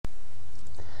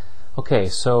Okay,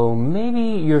 so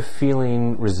maybe you're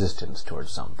feeling resistance towards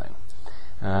something.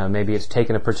 Maybe it's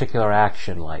taking a particular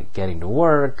action, like getting to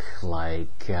work,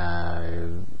 like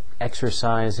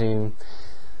exercising.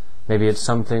 Maybe it's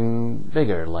something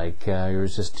bigger, like you're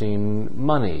resisting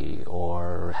money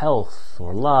or health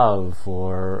or love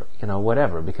or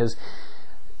whatever, because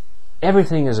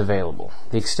everything is available.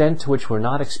 The extent to which we're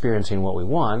not experiencing what we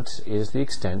want is the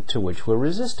extent to which we're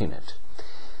resisting it.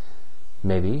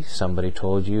 Maybe somebody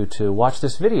told you to watch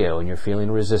this video and you're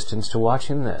feeling resistance to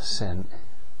watching this. And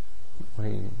what are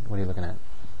you looking at?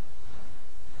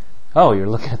 Oh, you're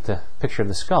looking at the picture of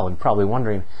the skull and probably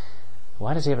wondering,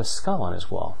 why does he have a skull on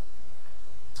his wall?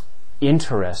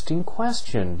 Interesting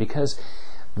question, because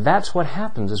that's what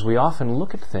happens is we often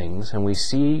look at things and we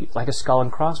see like a skull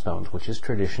and crossbones, which is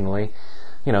traditionally,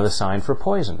 the sign for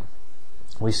poison.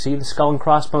 We see the skull and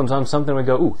crossbones on something and we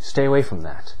go, ooh, stay away from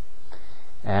that.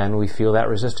 And we feel that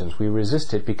resistance. We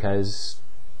resist it because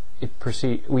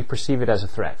we perceive it as a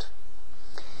threat.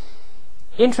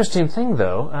 Interesting thing,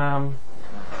 though,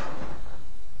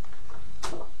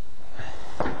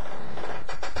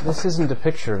 this isn't a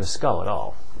picture of a skull at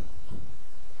all.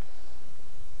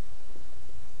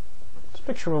 It's a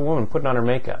picture of a woman putting on her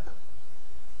makeup.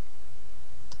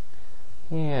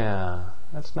 Yeah,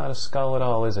 that's not a skull at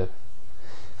all, is it?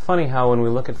 Funny how when we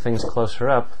look at things closer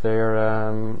up, they're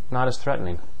not as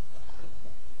threatening.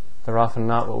 They're often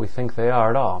not what we think they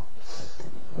are at all.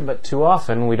 But too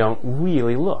often we don't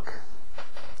really look.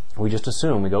 We just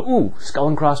assume. We go, ooh, skull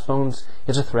and crossbones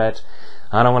is a threat.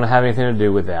 I don't want to have anything to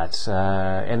do with that.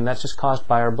 And that's just caused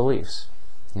by our beliefs.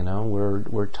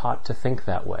 We're taught to think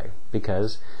that way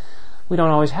because we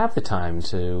don't always have the time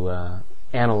to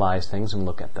analyze things and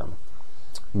look at them.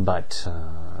 But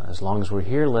as long as we're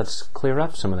here, let's clear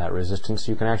up some of that resistance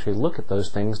so you can actually look at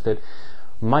those things that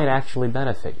might actually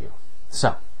benefit you.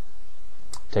 So,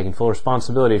 taking full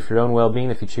responsibility for your own well-being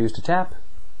if you choose to tap.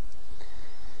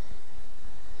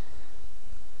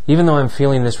 Even though I'm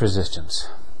feeling this resistance,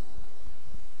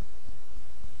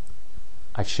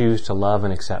 I choose to love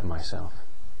and accept myself.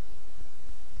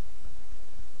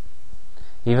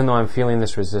 Even though I'm feeling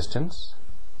this resistance,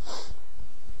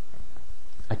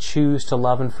 I choose to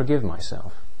love and forgive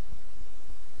myself.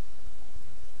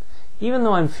 Even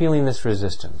though I'm feeling this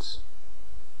resistance,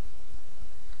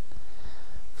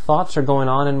 thoughts are going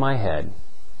on in my head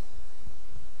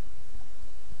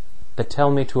that tell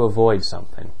me to avoid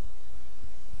something.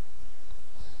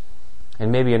 And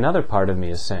maybe another part of me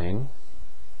is saying,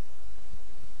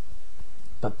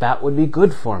 but that would be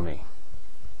good for me.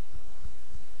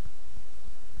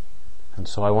 And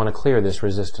so I want to clear this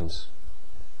resistance.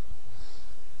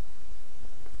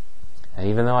 And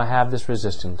even though I have this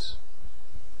resistance,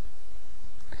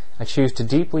 I choose to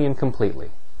deeply and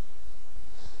completely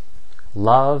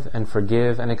love and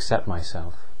forgive and accept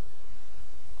myself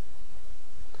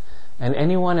and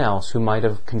anyone else who might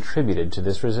have contributed to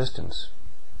this resistance.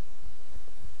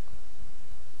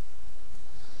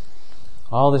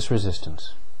 All this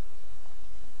resistance.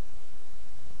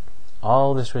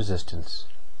 All this resistance.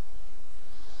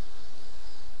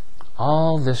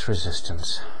 All this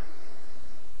resistance.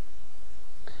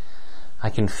 I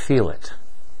can feel it.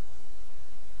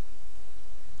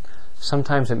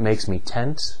 Sometimes it makes me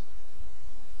tense.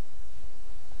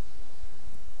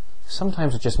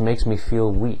 Sometimes it just makes me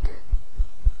feel weak.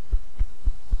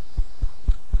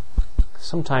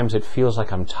 Sometimes it feels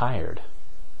like I'm tired.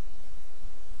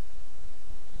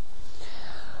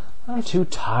 I'm too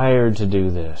tired to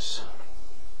do this.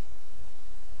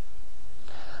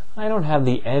 I don't have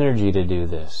the energy to do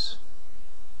this.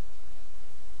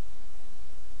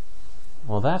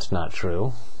 Well, that's not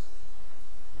true.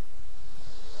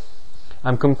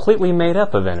 I'm completely made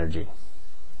up of energy.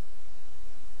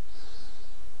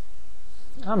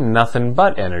 I'm nothing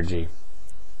but energy.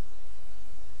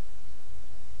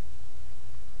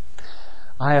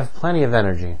 I have plenty of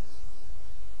energy.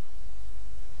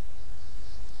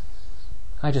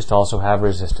 I just also have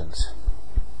resistance.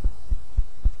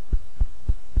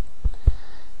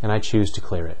 And I choose to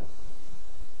clear it.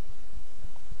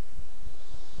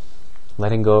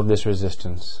 Letting go of this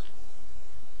resistance.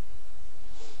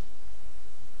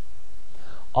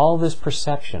 All this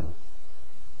perception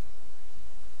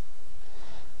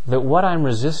that what I'm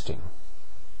resisting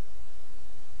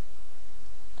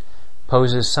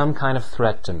poses some kind of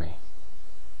threat to me.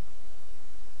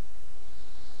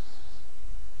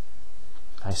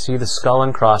 I see the skull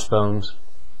and crossbones,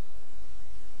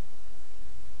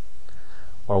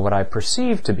 or what I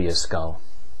perceive to be a skull,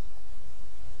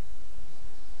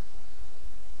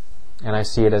 and I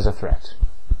see it as a threat.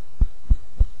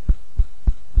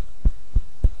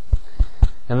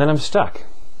 And then I'm stuck.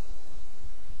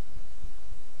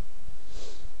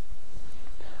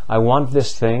 I want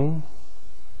this thing,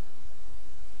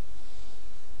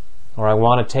 or I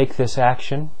want to take this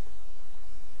action,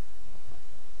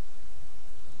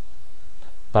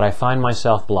 but I find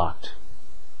myself blocked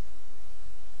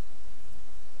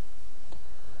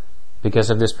because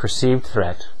of this perceived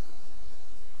threat,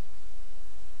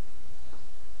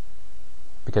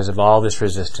 because of all this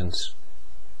resistance.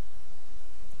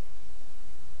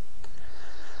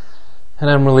 And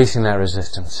I'm releasing that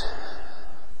resistance.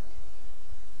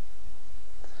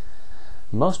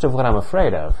 Most of what I'm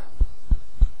afraid of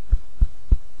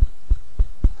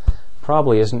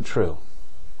probably isn't true.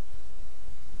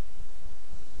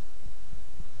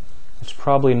 It's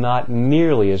probably not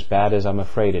nearly as bad as I'm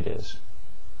afraid it is.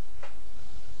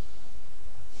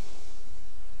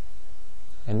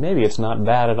 And maybe it's not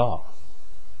bad at all.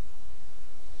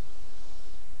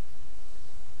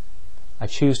 I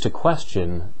choose to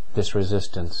question this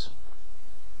resistance.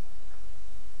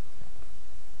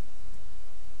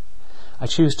 I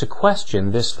choose to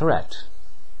question this threat.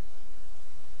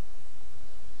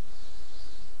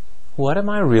 What am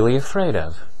I really afraid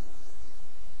of?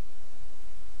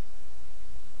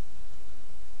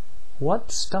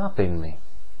 What's stopping me?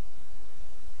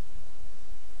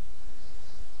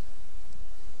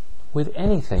 With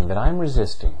anything that I'm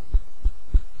resisting,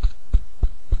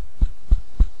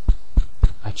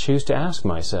 I choose to ask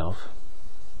myself,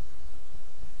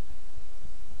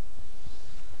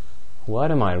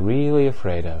 what am I really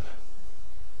afraid of?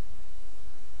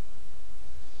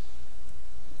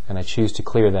 And I choose to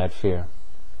clear that fear.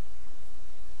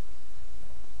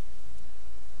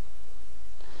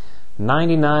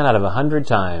 99 out of 100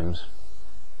 times,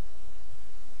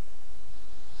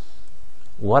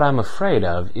 what I'm afraid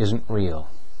of isn't real.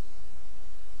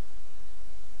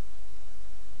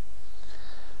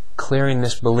 Clearing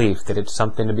this belief that it's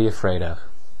something to be afraid of.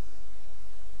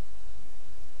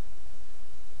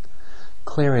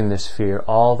 Clearing this fear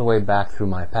all the way back through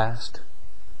my past.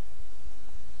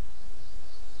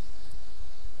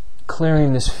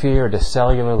 Clearing this fear at a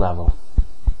cellular level.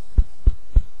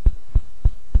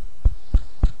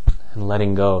 And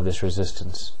letting go of this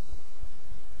resistance.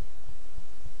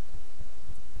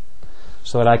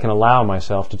 So that I can allow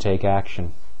myself to take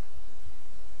action.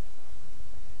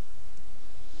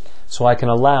 So I can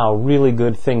allow really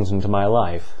good things into my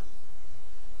life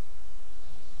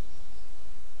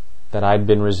that I'd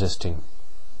been resisting.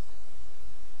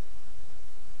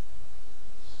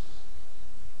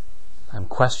 I'm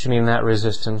questioning that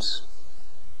resistance,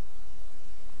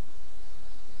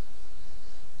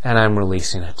 and I'm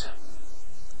releasing it.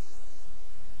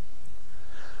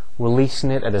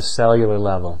 Releasing it at a cellular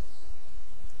level,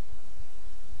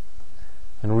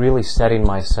 and really setting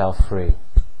myself free.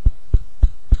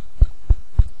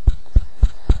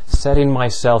 Setting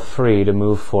myself free to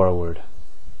move forward.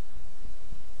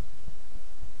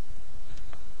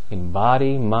 In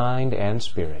body, mind, and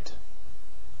spirit.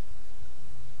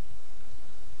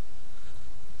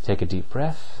 Take a deep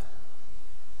breath.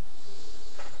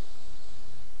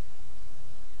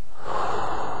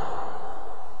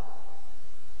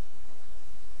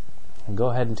 And go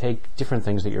ahead and take different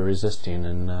things that you're resisting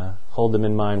and hold them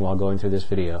in mind while going through this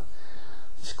video.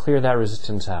 Just clear that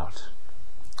resistance out.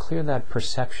 Clear that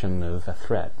perception of a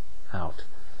threat out.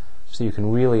 So you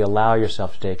can really allow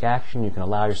yourself to take action. You can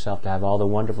allow yourself to have all the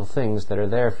wonderful things that are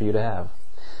there for you to have.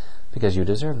 Because you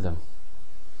deserve them.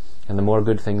 And the more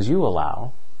good things you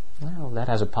allow, well, that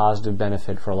has a positive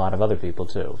benefit for a lot of other people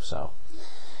too. So,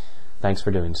 thanks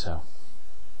for doing so.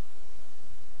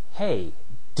 Hey,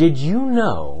 did you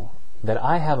know that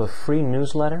I have a free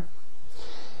newsletter?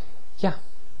 Yeah,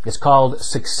 it's called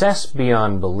Success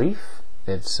Beyond Belief.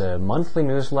 It's a monthly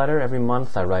newsletter. Every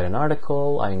month I write an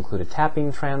article, I include a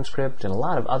tapping transcript and a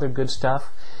lot of other good stuff.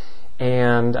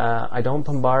 And I don't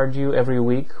bombard you every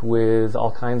week with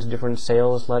all kinds of different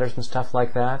sales letters and stuff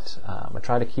like that. I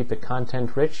try to keep it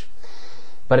content rich.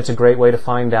 But it's a great way to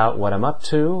find out what I'm up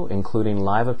to, including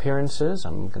live appearances.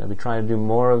 I'm going to be trying to do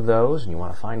more of those, and you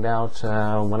want to find out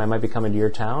when I might be coming to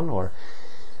your town, or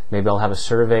maybe I'll have a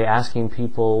survey asking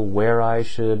people where I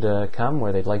should come,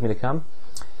 where they'd like me to come.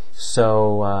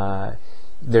 So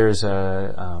there's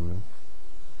a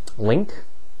link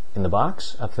in the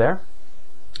box up there.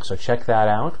 So check that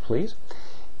out, please.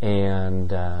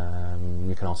 And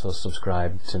you can also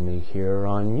subscribe to me here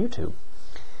on YouTube.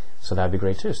 So that'd be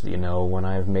great too, so that you know when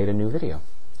I've made a new video.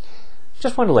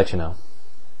 Just wanted to let you know.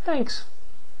 Thanks.